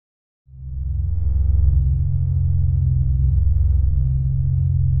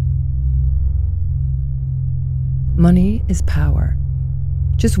Money is power.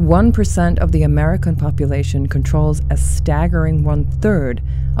 Just 1% of the American population controls a staggering 1/3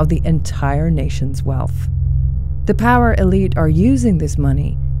 of the entire nation's wealth. The power elite are using this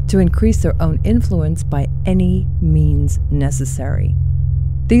money to increase their own influence by any means necessary.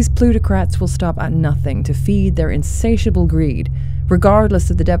 These plutocrats will stop at nothing to feed their insatiable greed,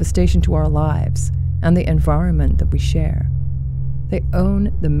 regardless of the devastation to our lives and the environment that we share. They own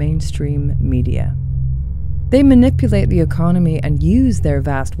the mainstream media. They manipulate the economy and use their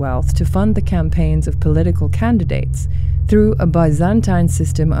vast wealth to fund the campaigns of political candidates through a Byzantine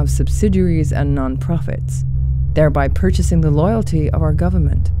system of subsidiaries and non-profits, thereby purchasing the loyalty of our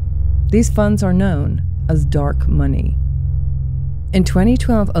government. These funds are known as dark money. In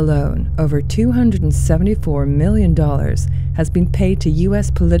 2012 alone, over $274 million has been paid to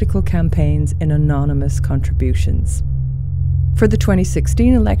U.S. political campaigns in anonymous contributions. For the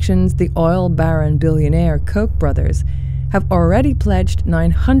 2016 elections, the oil baron billionaire Koch brothers have already pledged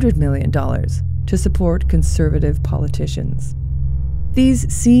 $900 million to support conservative politicians. These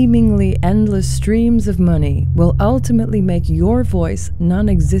seemingly endless streams of money will ultimately make your voice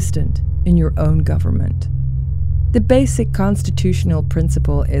non-existent in your own government. The basic constitutional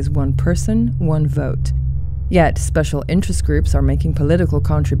principle is one person, one vote. Yet, special interest groups are making political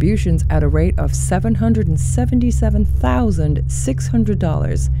contributions at a rate of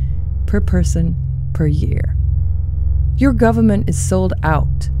 $777,600 per person per year. Your government is sold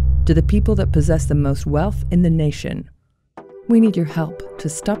out to the people that possess the most wealth in the nation. We need your help to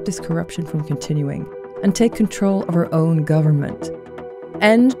stop this corruption from continuing and take control of our own government.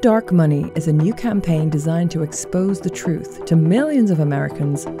 End Dark Money is a new campaign designed to expose the truth to millions of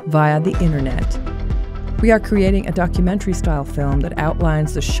Americans via the internet. We are creating a documentary-style film that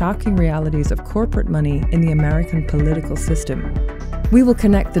outlines the shocking realities of corporate money in the American political system. We will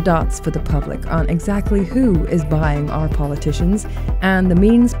connect the dots for the public on exactly who is buying our politicians and the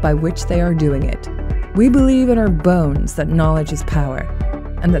means by which they are doing it. We believe in our bones that knowledge is power,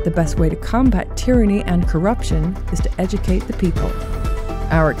 and that the best way to combat tyranny and corruption is to educate the people.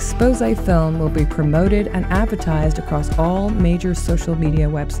 Our expose film will be promoted and advertised across all major social media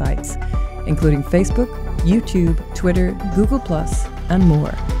websites, including Facebook, YouTube, Twitter, Google+, and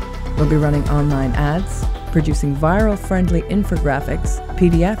more. We'll be running online ads, producing viral-friendly infographics,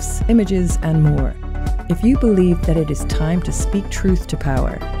 PDFs, images, and more. If you believe that it is time to speak truth to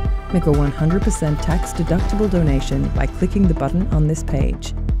power, make a 100% tax-deductible donation by clicking the button on this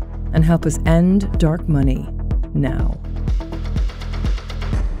page, and help us end dark money now.